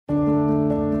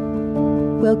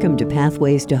Welcome to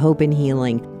Pathways to Hope and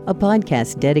Healing, a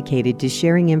podcast dedicated to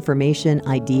sharing information,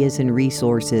 ideas, and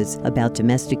resources about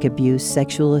domestic abuse,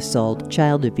 sexual assault,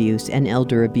 child abuse, and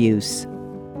elder abuse.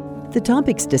 The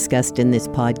topics discussed in this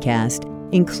podcast,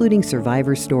 including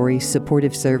survivor stories,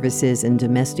 supportive services, and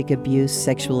domestic abuse,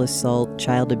 sexual assault,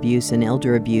 child abuse, and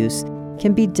elder abuse,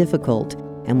 can be difficult,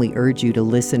 and we urge you to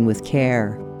listen with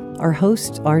care. Our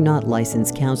hosts are not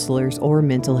licensed counselors or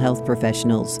mental health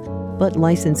professionals, but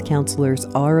licensed counselors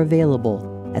are available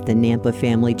at the Nampa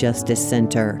Family Justice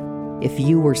Center. If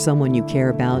you or someone you care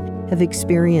about have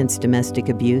experienced domestic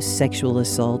abuse, sexual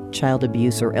assault, child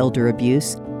abuse, or elder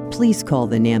abuse, please call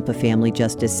the Nampa Family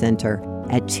Justice Center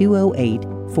at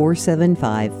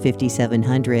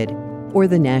 208-475-5700 or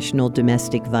the National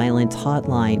Domestic Violence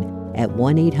Hotline at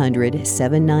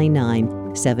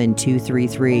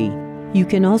 1-800-799-7233. You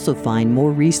can also find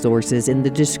more resources in the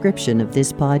description of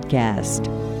this podcast.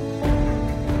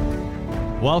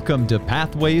 Welcome to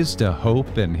Pathways to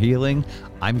Hope and Healing.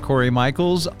 I'm Corey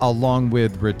Michaels, along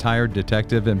with retired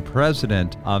detective and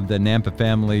president of the Nampa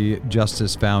Family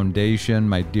Justice Foundation,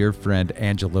 my dear friend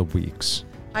Angela Weeks.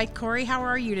 Hi, Corey. How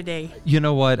are you today? You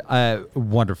know what?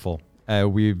 Wonderful.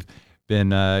 We've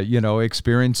been,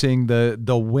 experiencing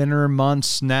the winter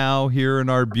months now here in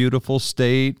our beautiful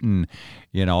state, and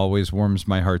always warms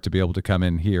my heart to be able to come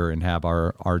in here and have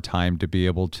our time to be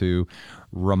able to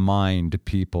remind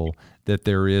people that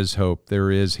there is hope, there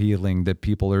is healing, that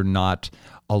people are not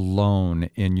alone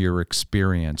in your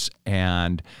experience.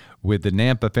 And with the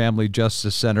Nampa Family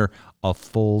Justice Center, a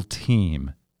full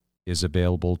team is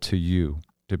available to you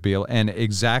to be able, and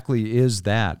exactly is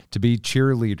that, to be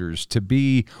cheerleaders, to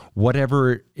be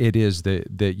whatever it is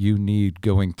that you need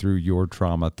going through your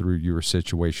trauma, through your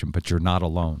situation, but you're not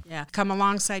alone. Yeah, come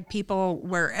alongside people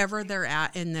wherever they're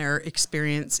at in their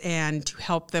experience and to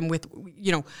help them with,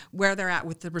 where they're at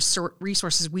with the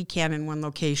resources we can in one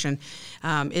location.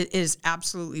 It is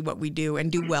absolutely what we do and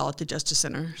do well at the Justice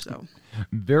Center. So.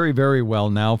 Very, very well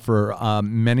now for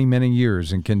many, many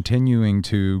years, and continuing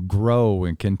to grow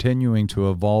and continuing to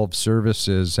evolve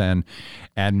services and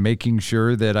making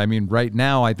sure that, right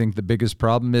now, I think the biggest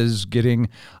problem is getting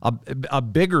a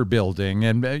bigger building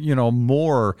and,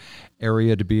 more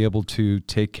area to be able to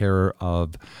take care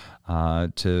of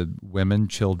to women,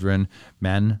 children,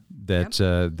 men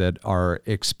that are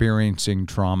experiencing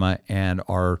trauma and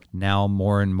are now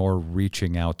more and more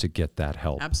reaching out to get that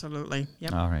help. Absolutely.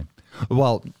 Yep. All right.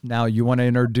 Well, now you want to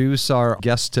introduce our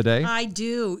guest today? I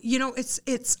do.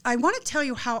 I want to tell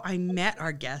you how I met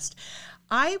our guest.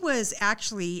 I was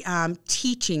actually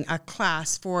teaching a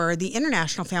class for the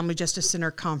International Family Justice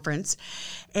Center Conference,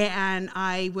 and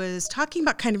I was talking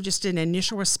about kind of just an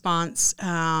initial response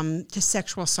to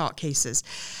sexual assault cases.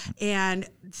 And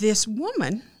this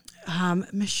woman,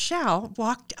 Michelle,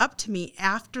 walked up to me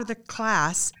after the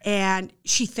class and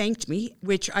she thanked me,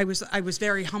 which I was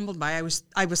very humbled by.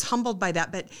 I was humbled by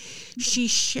that, but she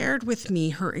shared with me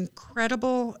her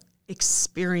incredible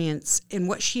experience and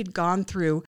what she had gone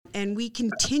through. And we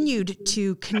continued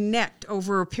to connect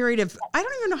over a period of, I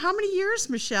don't even know how many years,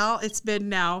 Michelle, it's been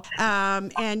now.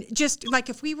 And just like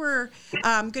if we were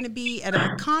going to be at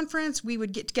a conference, we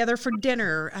would get together for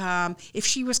dinner. If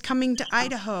she was coming to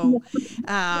Idaho,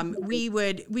 we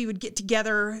would get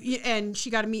together, and she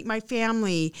got to meet my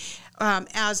family.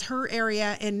 As her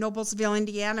area in Noblesville,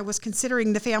 Indiana, was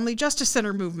considering the Family Justice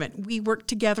Center movement. We worked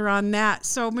together on that.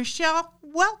 So, Michelle,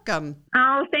 welcome.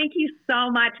 Oh, thank you so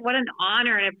much. What an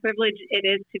honor and a privilege it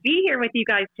is to be here with you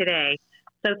guys today.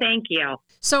 So thank you.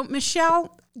 So,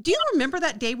 Michelle, do you remember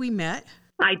that day we met?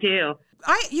 I do.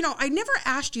 I never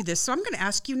asked you this, so I'm going to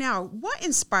ask you now. What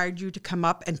inspired you to come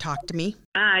up and talk to me?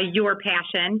 Your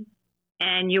passion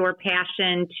and your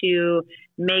passion to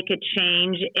make a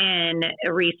change in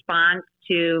response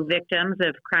to victims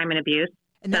of crime and abuse.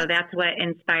 So that's what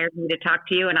inspired me to talk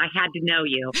to you, and I had to know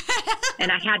you.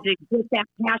 And I had to get that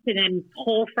passion and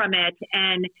pull from it.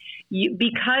 And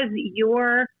because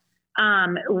your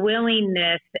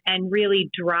willingness and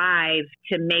really drive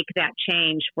to make that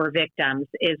change for victims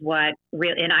is what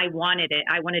really, and I wanted it.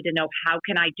 I wanted to know, how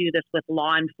can I do this with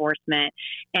law enforcement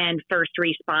and first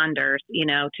responders,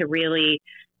 to really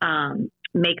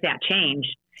make that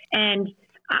change. And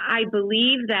I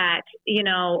believe that,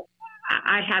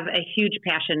 I have a huge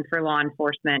passion for law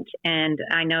enforcement, and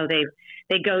I know they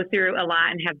go through a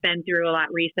lot and have been through a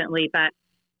lot recently, but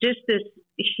just this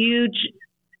huge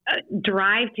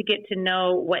drive to get to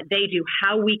know what they do,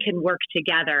 how we can work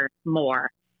together more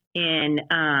in,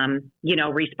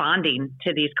 responding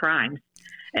to these crimes,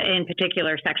 in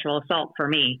particular sexual assault for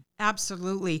me.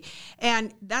 Absolutely.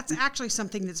 And that's actually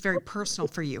something that's very personal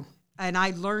for you. And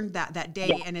I learned that day.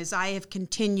 Yeah. And as I have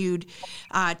continued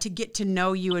to get to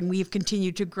know you, and we've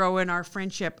continued to grow in our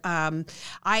friendship, and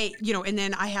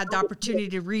then I had the opportunity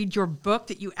to read your book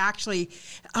that you actually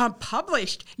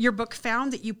published. Your book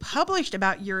Found, that you published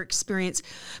about your experience.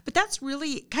 But that's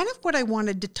really kind of what I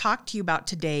wanted to talk to you about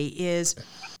today, is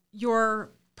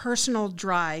your personal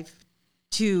drive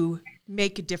to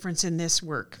make a difference in this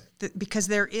work, because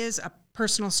there is a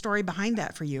personal story behind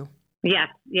that for you. Yes,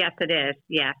 it is.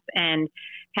 Yes. And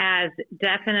has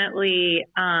definitely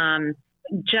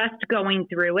just going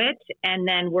through it and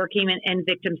then working in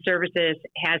victim services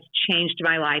has changed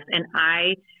my life. And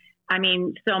I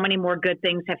mean, so many more good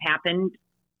things have happened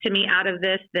to me out of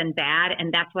this than bad.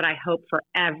 And that's what I hope for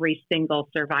every single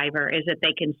survivor, is that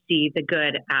they can see the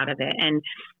good out of it. And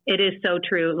it is so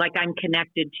true. Like, I'm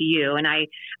connected to you, and I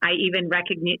even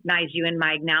recognize you in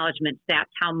my acknowledgments.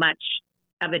 That's how much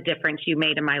of a difference you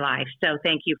made in my life. So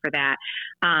thank you for that.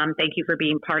 Thank you for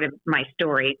being part of my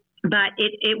story. But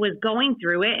it was going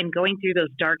through it and going through those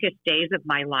darkest days of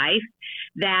my life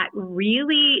that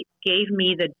really gave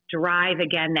me the drive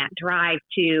again, that drive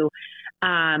to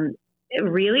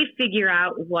really figure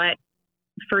out what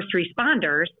first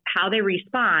responders, how they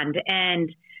respond, and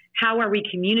how are we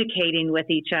communicating with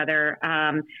each other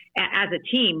as a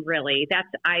team, really.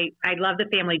 I love the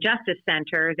Family Justice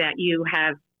Center that you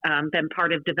have been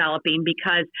part of developing,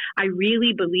 because I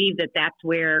really believe that that's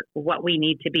where what we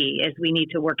need to be, is we need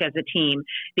to work as a team,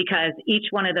 because each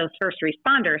one of those first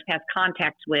responders has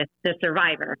contact with the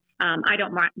survivor. I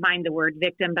don't mind the word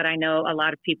victim, but I know a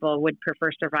lot of people would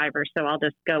prefer survivor, so I'll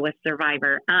just go with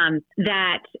survivor. And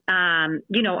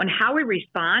how we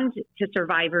respond to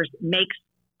survivors makes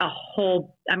a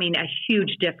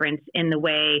huge difference in the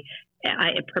way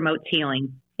it promotes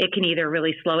healing. It can either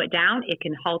really slow it down, it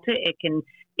can halt it,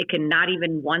 it can not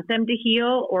even want them to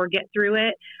heal or get through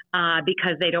it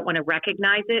because they don't want to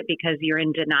recognize it, because you're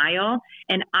in denial.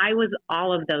 And I was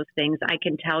all of those things, I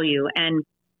can tell you. And,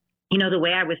 the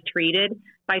way I was treated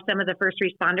by some of the first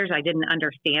responders, I didn't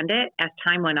understand it. As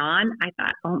time went on, I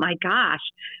thought, oh my gosh.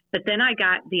 But then I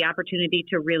got the opportunity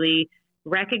to really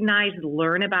recognize,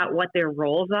 learn about what their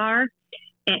roles are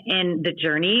and the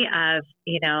journey of,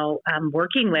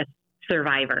 working with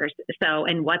survivors.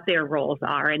 And what their roles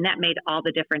are. And that made all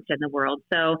the difference in the world.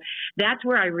 So that's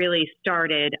where I really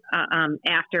started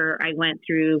after I went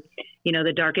through,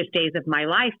 the darkest days of my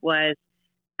life, was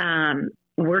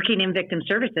working in victim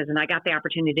services. And I got the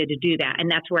opportunity to do that. And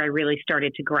that's where I really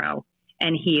started to grow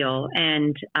and heal.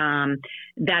 And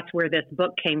that's where this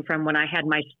book came from, when I had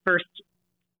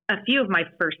a few of my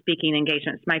first speaking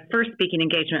engagements. My first speaking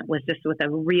engagement was just with a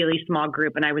really small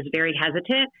group, and I was very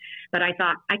hesitant, but I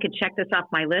thought I could check this off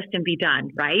my list and be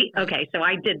done, right? Okay, so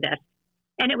I did this.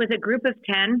 And it was a group of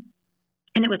 10,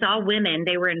 and it was all women.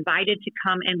 They were invited to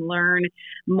come and learn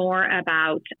more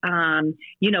about,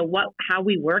 how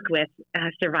we work with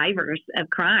survivors of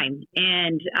crime.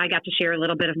 And I got to share a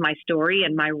little bit of my story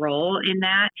and my role in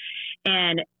that.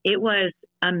 And it was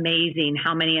amazing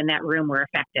how many in that room were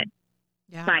affected.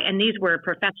 Yeah. And these were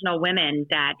professional women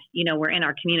that, were in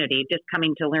our community, just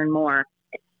coming to learn more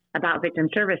about victim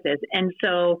services. And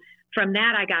so from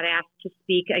that, I got asked to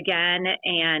speak again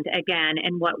and again.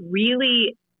 And what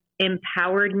really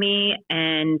empowered me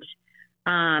and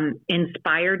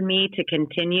inspired me to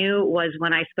continue was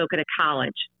when I spoke at a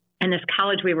college. And this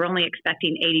college, we were only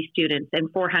expecting 80 students,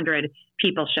 and 400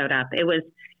 people showed up. It was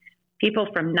people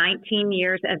from 19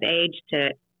 years of age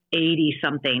to 80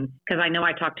 something, because I know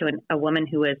I talked to a woman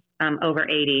who was over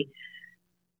 80.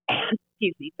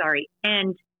 Excuse me, sorry.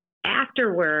 And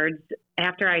afterwards,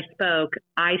 after I spoke,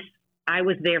 I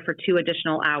was there for 2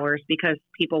 additional hours because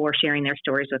people were sharing their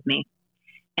stories with me.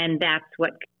 And that's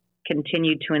what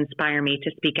continued to inspire me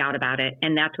to speak out about it.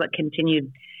 And that's what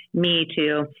continued me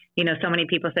to, so many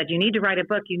people said, you need to write a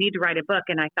book, you need to write a book.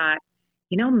 And I thought,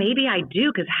 maybe I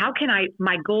do, because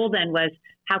my goal then was,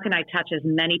 how can I touch as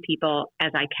many people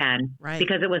as I can? Right.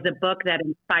 Because it was a book that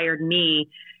inspired me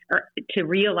to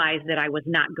realize that I was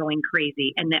not going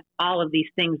crazy, and that all of these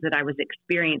things that I was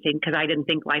experiencing, because I didn't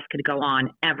think life could go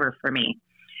on ever for me.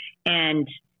 And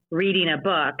reading a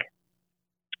book,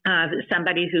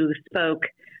 somebody who spoke,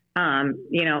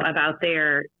 about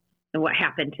what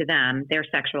happened to them, their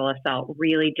sexual assault,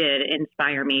 really did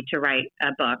inspire me to write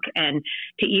a book and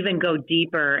to even go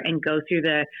deeper and go through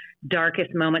the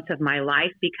darkest moments of my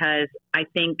life, because I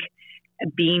think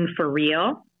being for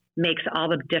real makes all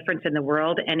the difference in the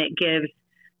world, and it gives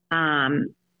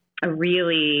a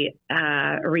really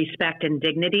respect and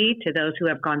dignity to those who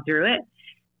have gone through it.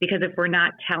 Because if we're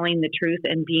not telling the truth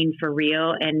and being for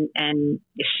real and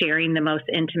sharing the most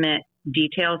intimate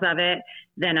details of it,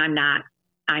 then I'm not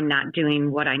I'm not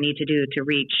doing what I need to do to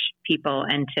reach people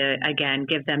and to, again,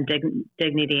 give them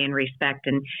dignity and respect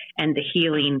and the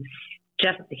healing,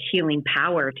 just the healing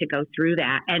power to go through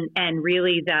that. And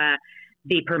really the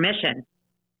permission,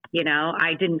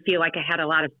 I didn't feel like I had a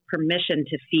lot of permission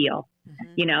to feel,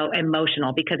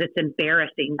 emotional, because it's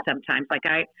embarrassing sometimes. Like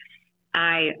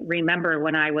I remember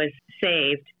when I was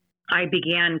saved, I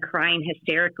began crying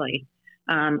hysterically.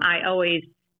 I always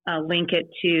link it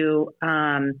to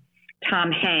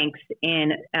Tom Hanks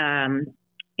in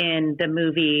the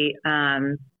movie.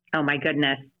 Oh my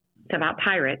goodness, it's about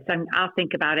pirates. I'll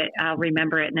think about it. I'll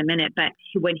remember it in a minute. But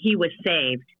when he was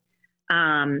saved,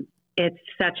 it's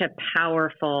such a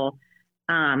powerful,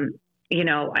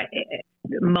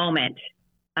 moment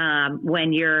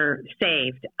when you're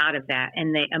saved out of that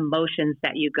and the emotions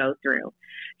that you go through.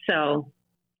 So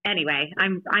anyway,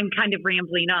 I'm kind of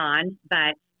rambling on,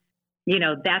 but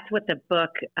that's what the book,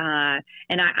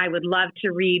 and I would love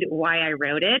to read why I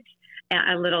wrote it,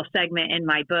 a little segment in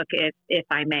my book, if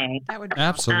I may. That would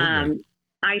absolutely.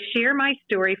 I share my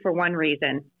story for one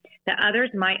reason, that others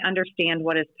might understand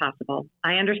what is possible.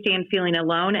 I understand feeling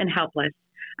alone and helpless.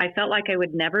 I felt like I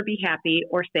would never be happy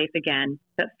or safe again,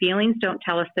 but feelings don't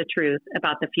tell us the truth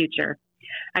about the future.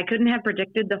 I couldn't have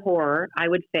predicted the horror I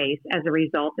would face as a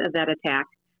result of that attack,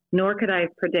 nor could I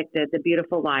have predicted the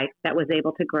beautiful life that was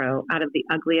able to grow out of the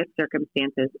ugliest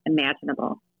circumstances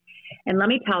imaginable. And let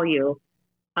me tell you,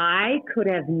 I could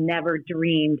have never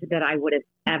dreamed that I would have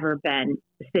ever been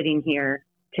sitting here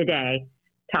today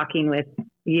talking with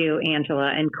you,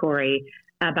 Angela, and Corey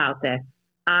about this.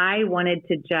 I wanted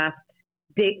to just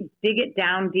dig it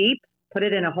down deep, put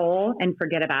it in a hole, and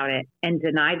forget about it, and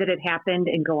deny that it happened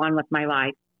and go on with my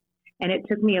life. And it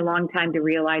took me a long time to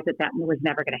realize that was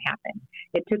never going to happen.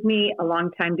 It took me a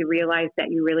long time to realize that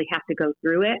you really have to go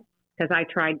through it, because I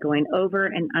tried going over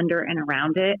and under and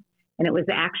around it. And it was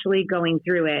actually going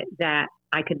through it that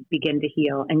I could begin to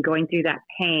heal, and going through that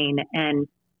pain and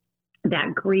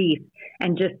that grief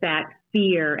and just that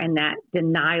fear and that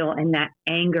denial and that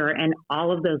anger and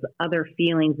all of those other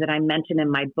feelings that I mentioned in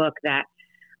my book that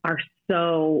are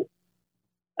so,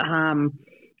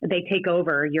 they take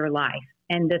over your life.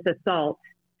 And this assault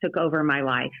took over my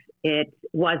life. It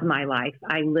was my life.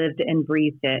 I lived and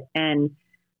breathed it. And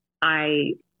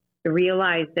I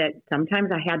realized that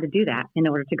sometimes I had to do that in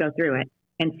order to go through it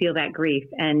and feel that grief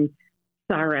and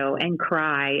sorrow and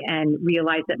cry and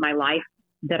realize that my life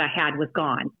that I had was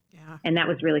gone. Yeah. And that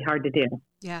was really hard to do.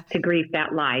 Yeah. To grieve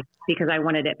that life, because I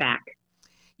wanted it back.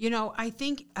 I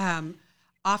think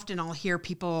often I'll hear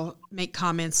people make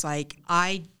comments like,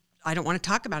 I don't want to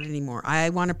talk about it anymore. I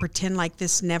want to pretend like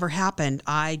this never happened.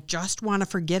 I just want to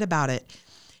forget about it.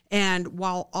 And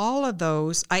while all of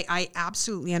those, I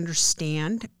absolutely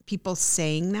understand people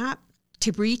saying that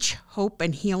to reach hope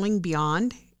and healing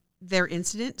beyond their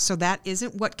incident. So that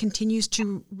isn't what continues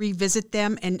to revisit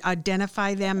them and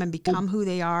identify them and become who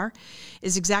they are,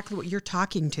 is exactly what you're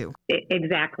talking to.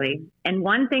 Exactly. And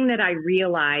one thing that I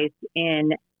realized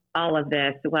in all of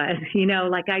this was,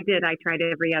 like I tried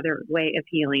every other way of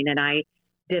healing, and I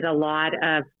did a lot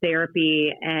of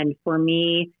therapy. And for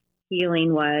me,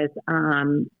 healing was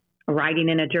writing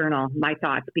in a journal, my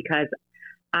thoughts, because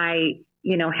I,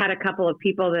 had a couple of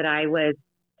people that I was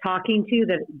talking to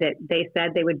that they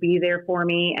said they would be there for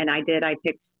me. And I did. I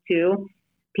picked 2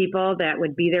 people that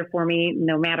would be there for me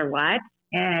no matter what.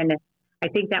 And I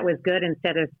think that was good.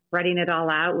 Instead of spreading it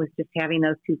all out, was just having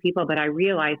those 2 people. But I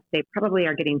realized they probably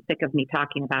are getting sick of me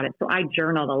talking about it. So I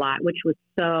journaled a lot, which was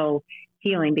so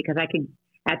healing, because I could,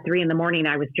 at 3 a.m,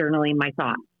 I was journaling my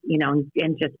thoughts,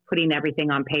 and just putting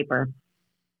everything on paper.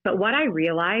 But what I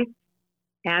realized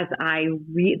as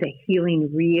the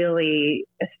healing really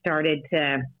started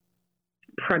to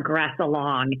progress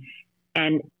along,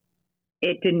 and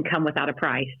it didn't come without a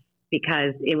price,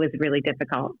 because it was really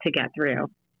difficult to get through.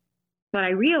 But I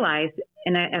realized,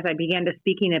 and as I began to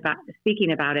speaking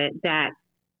about it, that,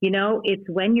 it's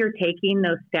when you're taking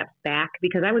those steps back,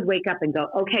 because I would wake up and go,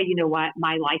 okay, you know what,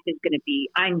 my life is going to be,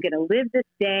 I'm going to live this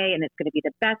day, and it's going to be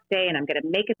the best day, and I'm going to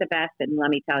make it the best. And let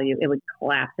me tell you, it would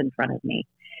collapse in front of me.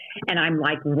 And I'm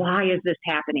like, why is this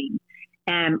happening?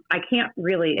 And I can't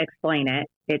really explain it.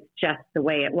 It's just the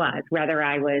way it was, whether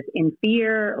I was in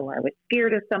fear or I was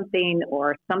scared of something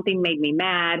or something made me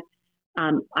mad.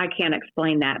 I can't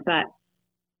explain that. But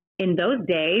in those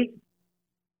days,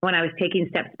 when I was taking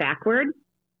steps backward,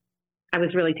 I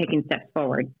was really taking steps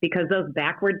forward, because those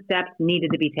backward steps needed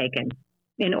to be taken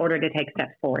in order to take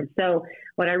steps forward. So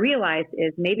what I realized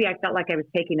is maybe I felt like I was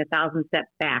taking 1,000 steps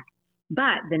back,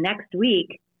 but the next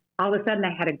week, all of a sudden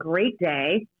I had a great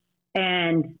day,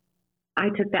 and I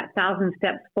took that 1,000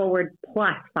 steps forward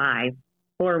plus 5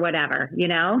 or whatever,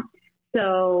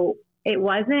 So it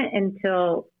wasn't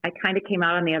until I kind of came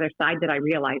out on the other side that I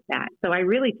realized that. So I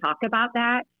really talk about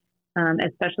that,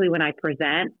 especially when I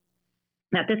present,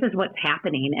 that this is what's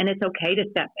happening. And it's okay to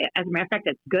as a matter of fact,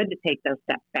 it's good to take those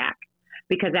steps back,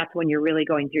 because that's when you're really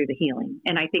going through the healing.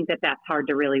 And I think that that's hard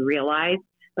to really realize,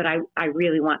 but I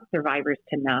really want survivors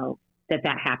to know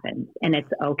that happens and it's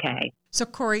okay. So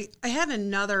Corey, I had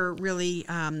another really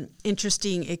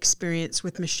interesting experience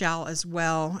with Michelle as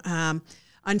well.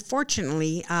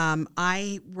 Unfortunately,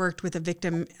 I worked with a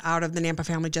victim out of the Nampa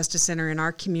Family Justice Center in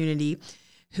our community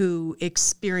who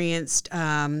experienced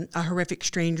a horrific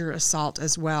stranger assault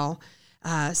as well,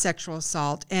 sexual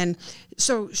assault. And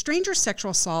so stranger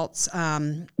sexual assaults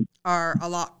are a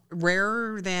lot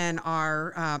rarer than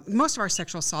most of our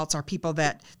sexual assaults are people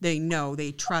that they know,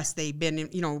 they trust, they've been,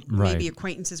 maybe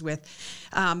acquaintances with.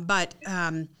 But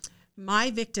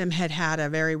my victim had a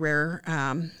very rare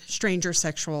stranger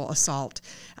sexual assault,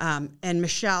 and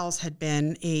Michelle's had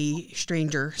been a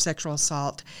stranger sexual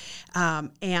assault.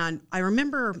 And I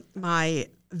remember my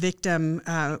victim,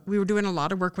 we were doing a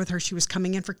lot of work with her. She was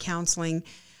coming in for counseling,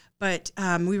 but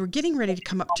we were getting ready to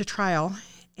come up to trial.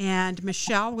 And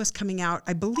Michelle was coming out,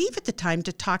 I believe at the time,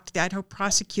 to talk to the Idaho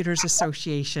Prosecutors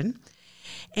Association,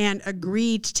 and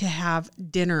agreed to have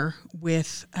dinner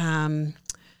with my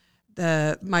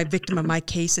victim of my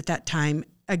case at that time,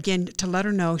 again, to let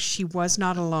her know she was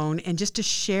not alone and just to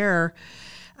share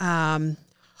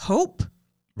hope.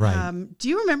 Right. Do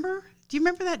you remember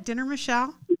that dinner,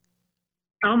 Michelle?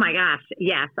 Oh my gosh.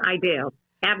 Yes, I do.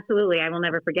 Absolutely. I will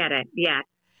never forget it. Yes.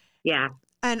 Yeah.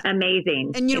 And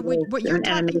amazing. And what you're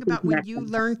talking about, when you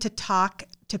learn to talk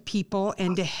to people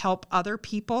and to help other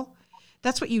people,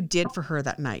 that's what you did for her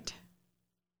that night.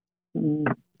 Well,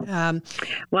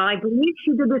 I believe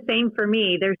she did the same for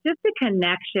me. There's just a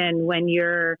connection when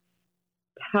you're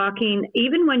talking,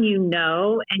 even when you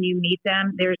know and you meet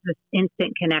them, there's this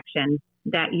instant connection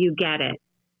that you get it.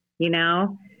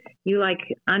 You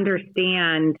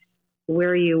understand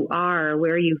where you are,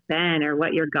 where you've been, or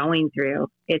what you're going through.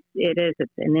 It's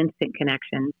an instant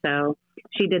connection. So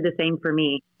she did the same for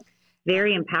me.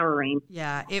 Very empowering.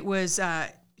 Yeah, it was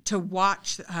to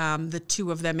watch the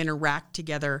two of them interact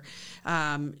together,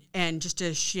 and just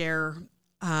to share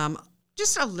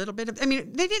just a little bit of. I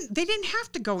mean, they didn't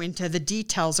have to go into the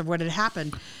details of what had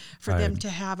happened for them to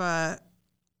have a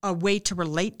way to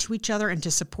relate to each other and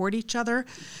to support each other.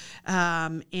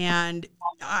 And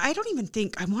I don't even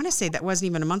think, I want to say that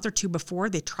wasn't even a month or two before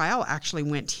the trial actually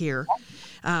went here,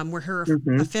 where her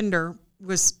offender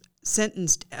was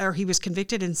sentenced, or he was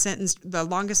convicted and sentenced, the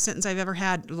longest sentence I've ever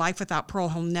had, life without parole.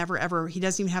 He'll never, ever, he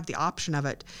doesn't even have the option of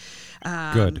it.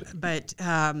 Good. But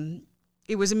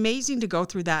it was amazing to go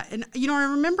through that. And, I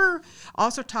remember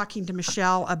also talking to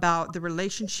Michelle about the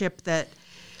relationship that,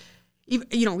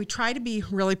 we try to be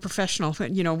really professional.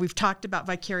 We've talked about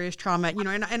vicarious trauma,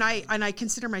 and I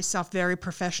consider myself very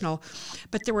professional,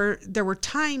 but there were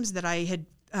times that I had,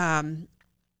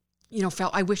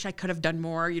 felt I wish I could have done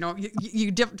more.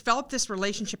 You develop this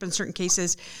relationship in certain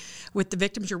cases with the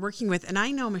victims you're working with. And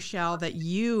I know, Michelle, that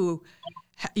you're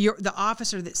the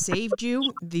officer that saved you,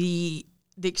 the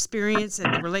experience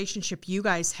and the relationship you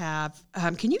guys have.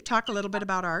 Can you talk a little bit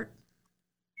about Art?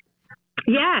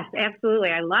 Yes, absolutely.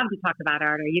 I love to talk about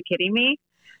Art. Are you kidding me?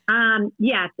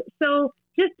 Yes. So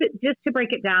just to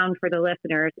break it down for the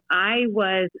listeners, I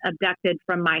was abducted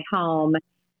from my home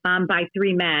by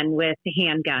three men with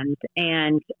handguns,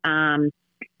 and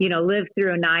lived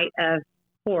through a night of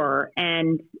horror.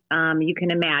 And you can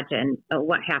imagine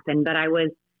what happened. But I was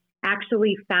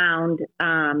actually found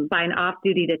by an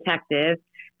off-duty detective,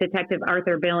 Detective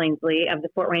Arthur Billingsley of the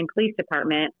Fort Wayne Police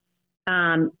Department.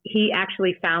 He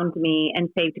actually found me and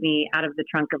saved me out of the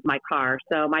trunk of my car.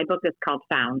 So my book is called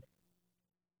Found.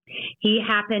 He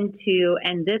happened to,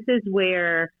 and this is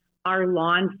where our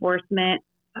law enforcement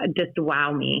just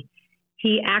wow me.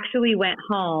 He actually went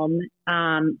home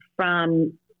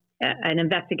from an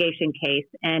investigation case,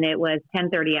 and it was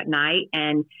 10:30 at night.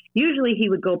 And usually he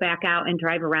would go back out and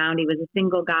drive around. He was a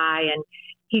single guy, and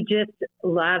he just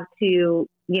loved to,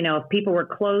 if people were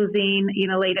closing,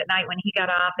 late at night when he got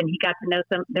off, and he got to know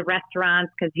the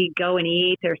restaurants because he'd go and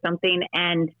eat or something.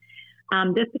 And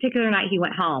this particular night he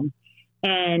went home,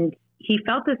 and he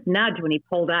felt this nudge when he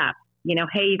pulled up,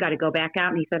 hey, you got to go back out.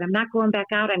 And he said, I'm not going back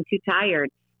out. I'm too tired.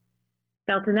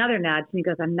 Felt another nudge, and he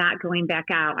goes, I'm not going back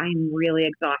out. I'm really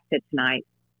exhausted tonight.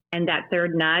 And that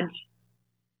third nudge,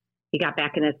 he got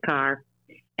back in his car,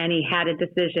 and he had a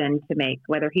decision to make,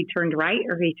 whether he turned right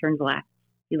or he turned left.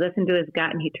 He listened to his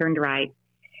gut, and he turned right.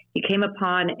 He came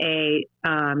upon a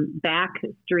back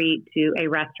street to a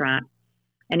restaurant,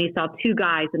 and he saw two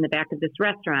guys in the back of this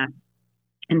restaurant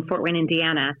in Fort Wayne,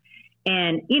 Indiana.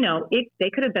 And, they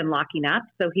could have been locking up.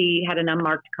 So he had an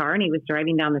unmarked car and he was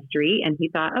driving down the street, and he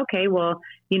thought, okay, well,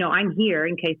 I'm here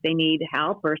in case they need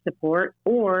help or support,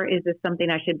 or is this something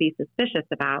I should be suspicious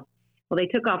about? Well, they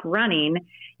took off running,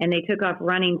 and they took off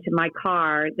running to my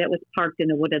car that was parked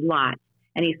in a wooded lot.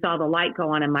 And he saw the light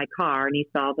go on in my car, and he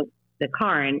saw the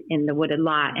car in the wooded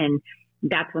lot. And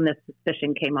that's when the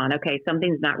suspicion came on. Okay,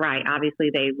 something's not right. Obviously,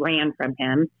 they ran from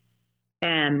him.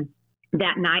 And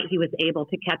that night, he was able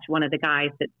to catch one of the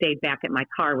guys that stayed back at my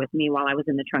car with me while I was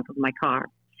in the trunk of my car.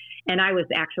 And I was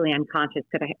actually unconscious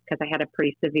because I had a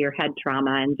pretty severe head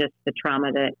trauma, and just the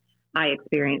trauma that I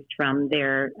experienced from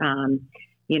their,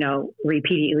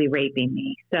 repeatedly raping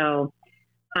me. So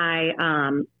I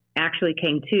actually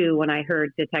came to when I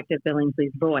heard Detective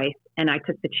Billingsley's voice, and I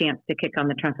took the chance to kick on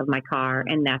the trunk of my car.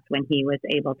 And that's when he was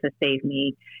able to save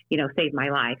me, save my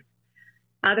life.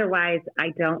 Otherwise, I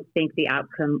don't think the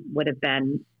outcome would have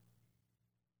been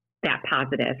that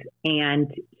positive.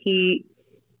 And he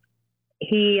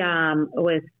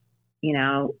was,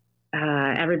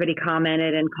 everybody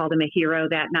commented and called him a hero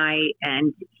that night.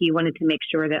 And he wanted to make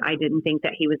sure that I didn't think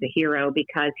that he was a hero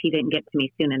because he didn't get to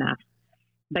me soon enough.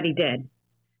 But he did.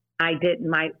 I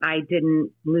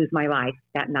didn't lose my life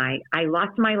that night. I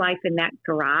lost my life in that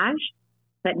garage,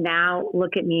 but now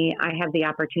look at me. I have the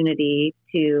opportunity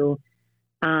to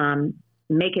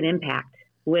make an impact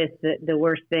with the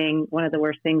worst thing, one of the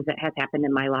worst things that has happened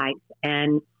in my life.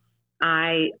 And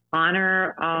I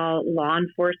honor all law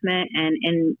enforcement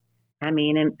and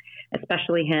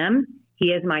especially him. He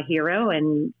is my hero.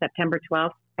 And September 12th,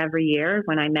 every year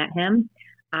when I met him,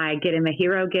 I get him a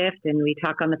hero gift, and we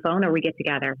talk on the phone or we get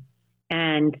together.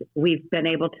 And we've been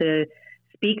able to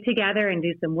speak together and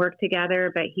do some work together,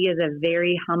 but he is a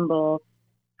very humble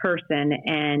person,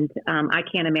 and I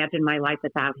can't imagine my life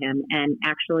without him. And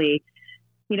actually,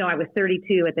 I was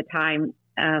 32 at the time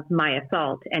of my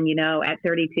assault, and at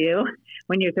 32,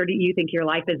 when you're 30, you think your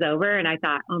life is over. And I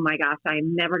thought, oh my gosh,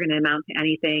 I'm never going to amount to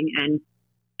anything. And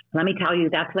let me tell you,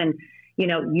 that's when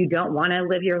you don't want to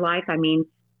live your life. I mean,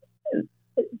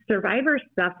 survivors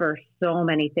suffer so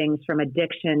many things, from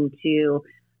addiction to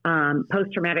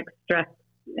post-traumatic stress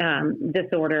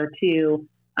disorder to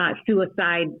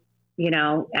suicide,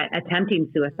 attempting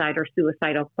suicide or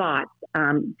suicidal thoughts,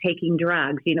 taking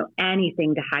drugs,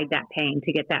 anything to hide that pain,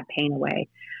 to get that pain away.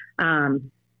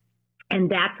 And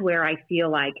that's where I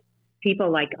feel like people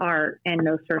like Art and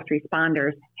those first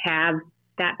responders have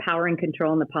that power and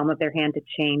control in the palm of their hand to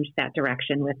change that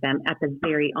direction with them at the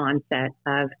very onset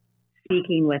of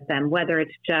speaking with them, whether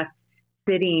it's just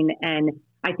sitting. And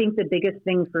I think the biggest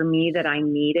thing for me that I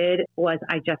needed was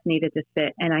I just needed to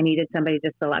sit, and I needed somebody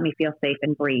just to let me feel safe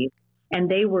and breathe. And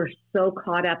they were so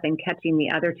caught up in catching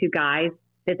the other two guys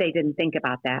that they didn't think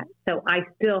about that. So I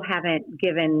still haven't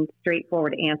given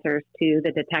straightforward answers to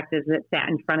the detectives that sat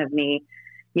in front of me,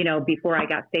 before I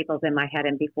got staples in my head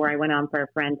and before I went on for a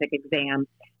forensic exam.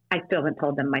 I still haven't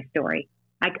told them my story.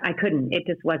 I couldn't. It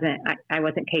just wasn't, I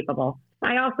wasn't capable.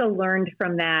 I also learned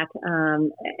from that,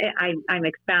 I'm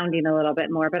expounding a little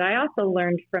bit more, but I also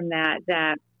learned from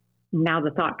that now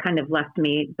the thought kind of left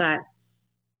me, but,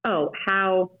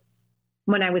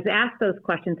 when I was asked those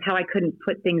questions, how I couldn't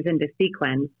put things into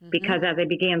sequence, because as I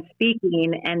began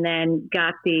speaking and then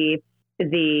got the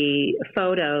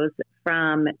photos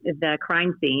from the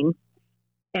crime scene,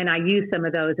 and I used some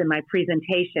of those in my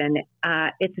presentation,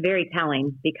 it's very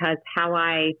telling, because how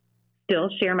I still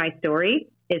share my story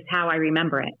is how I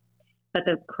remember it. But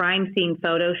the crime scene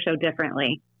photos show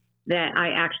differently, that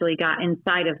I actually got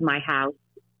inside of my house,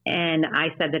 and I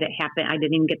said that it happened. I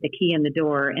didn't even get the key in the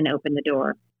door and open the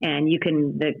door. And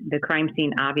the crime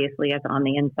scene obviously is on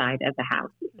the inside of the house.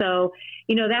 So,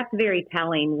 that's very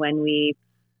telling when we,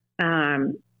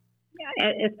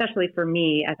 especially for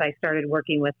me, as I started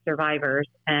working with survivors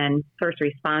and first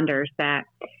responders, that,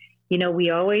 we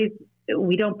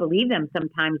don't believe them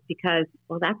sometimes because,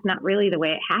 well, that's not really the way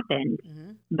it happened.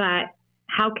 Mm-hmm. But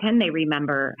how can they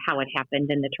remember how it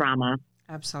happened in the trauma?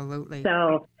 Absolutely.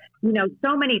 So,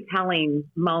 so many telling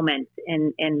moments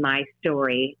in my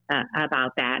story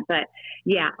about that. But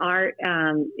yeah, Art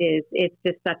it's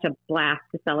just such a blast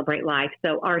to celebrate life.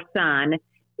 So our son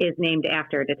is named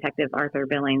after Detective Arthur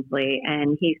Billingsley,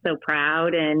 and he's so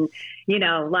proud and,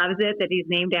 loves it that he's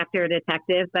named after a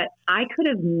detective. But I could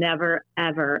have never,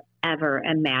 ever, ever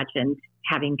imagined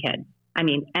having kids. I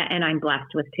mean, and I'm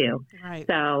blessed with two. Right.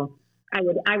 So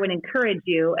I would encourage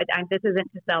you, this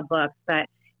isn't to sell books, but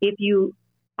if you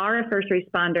are a first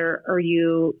responder or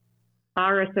you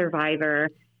are a survivor,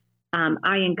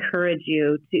 I encourage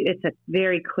you to, it's a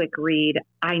very quick read.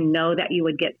 I know that you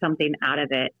would get something out of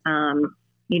it,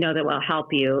 that will help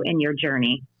you in your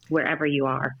journey, wherever you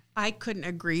are. I couldn't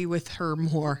agree with her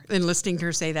more than listening to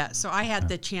her say that. So I had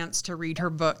the chance to read her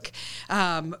book,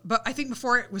 but I think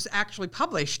before it was actually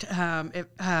published.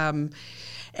 And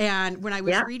when I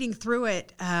was reading through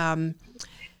it,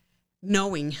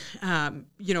 knowing,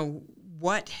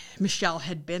 what Michelle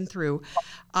had been through,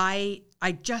 I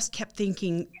just kept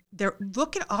thinking,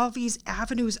 look at all these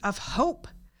avenues of hope.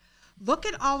 Look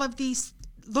at all of these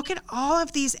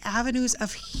avenues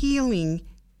of healing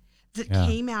that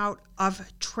came out of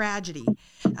tragedy,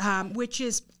 which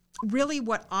is really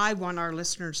what I want our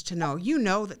listeners to know. You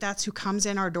know that's who comes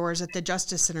in our doors at the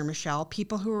Justice Center, Michelle.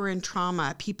 People who are in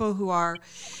trauma, people who are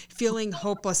feeling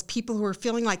hopeless, people who are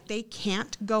feeling like they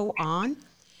can't go on.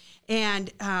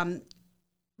 And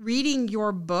reading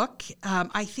your book,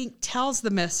 I think, tells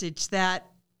the message that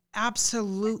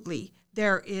absolutely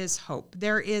there is hope.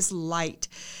 There is light.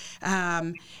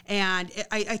 And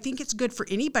I think it's good for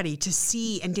anybody to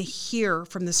see and to hear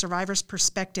from the survivor's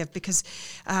perspective, because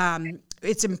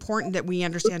it's important that we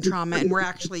understand trauma. And we're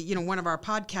actually, one of our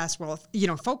podcasts will,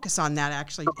 focus on that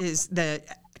actually, is the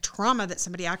trauma that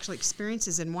somebody actually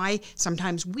experiences and why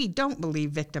sometimes we don't believe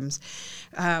victims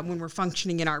when we're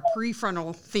functioning in our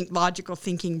prefrontal logical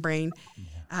thinking brain.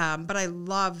 But I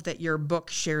love that your book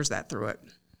shares that through it.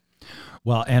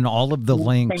 Well, and all of the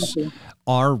links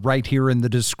are right here in the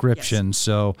description. Yes.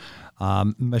 So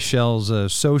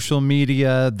Michelle's social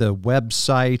media, the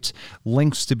website,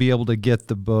 links to be able to get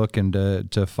the book and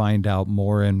to find out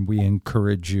more. And we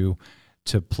encourage you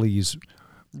to please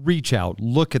reach out,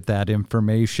 look at that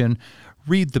information,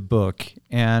 read the book,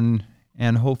 and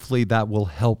hopefully that will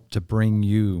help to bring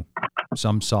you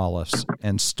some solace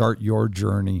and start your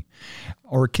journey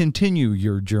or continue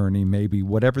your journey, maybe,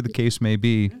 whatever the case may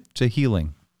be, to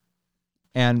healing.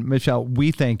 And Michelle,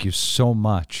 we thank you so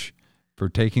much for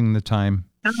taking the time,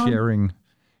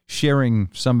 sharing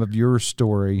some of your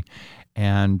story,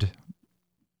 and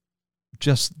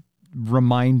just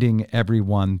reminding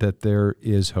everyone that there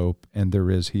is hope and there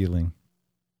is healing.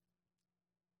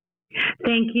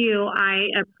 Thank you. I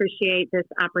appreciate this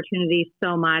opportunity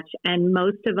so much. And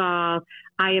most of all,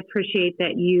 I appreciate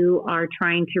that you are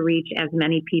trying to reach as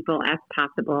many people as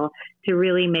possible to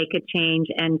really make a change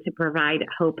and to provide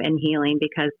hope and healing,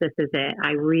 because this is it.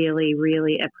 I really,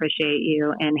 really appreciate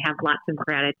you and have lots of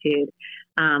gratitude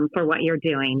for what you're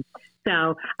doing.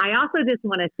 So I also just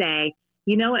want to say,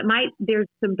 there's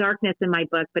some darkness in my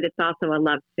book, but it's also a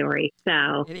love story.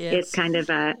 So it's kind of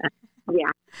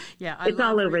it's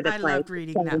all over the place. I loved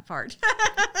reading that part.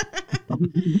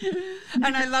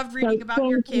 And I loved reading about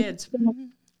your kids.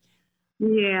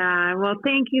 Yeah, well,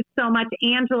 thank you so much,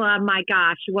 Angela. My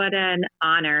gosh, what an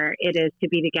honor it is to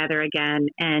be together again.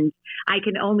 And I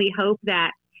can only hope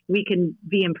that we can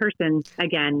be in person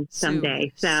again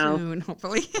someday. Soon,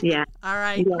 hopefully. Yeah. All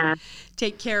right. Yeah.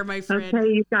 Take care, my friend. Okay,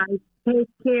 you guys. Take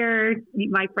care,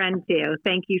 my friend, too.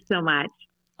 Thank you so much.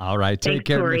 All right. Take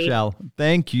care, Tori. Michelle.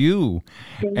 Thank you.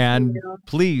 And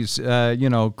please,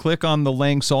 click on the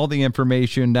links, all the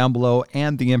information down below,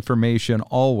 and the information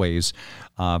always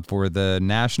for the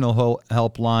National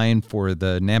Helpline, for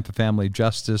the Nampa Family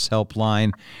Justice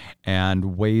Helpline,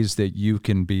 and ways that you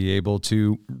can be able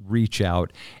to reach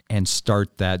out and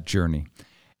start that journey.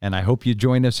 And I hope you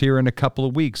join us here in a couple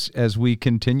of weeks as we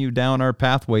continue down our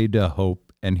pathway to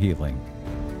hope and healing.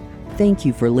 Thank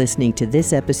you for listening to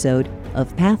this episode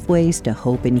of Pathways to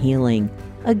Hope and Healing.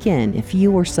 Again, if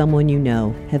you or someone you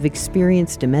know have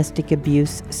experienced domestic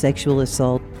abuse, sexual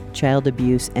assault, child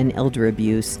abuse, and elder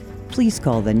abuse, please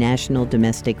call the National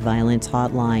Domestic Violence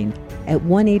Hotline at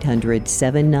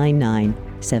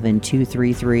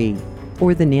 1-800-799-7233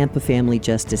 or the Nampa Family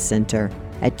Justice Center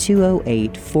at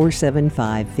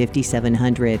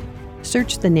 208-475-5700.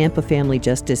 Search the Nampa Family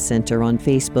Justice Center on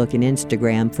Facebook and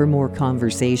Instagram for more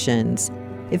conversations.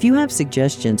 If you have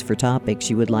suggestions for topics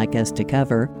you would like us to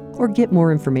cover, or get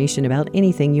more information about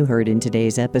anything you heard in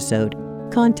today's episode,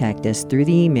 contact us through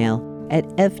the email at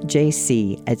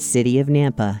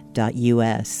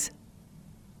fjc@cityofnampa.us.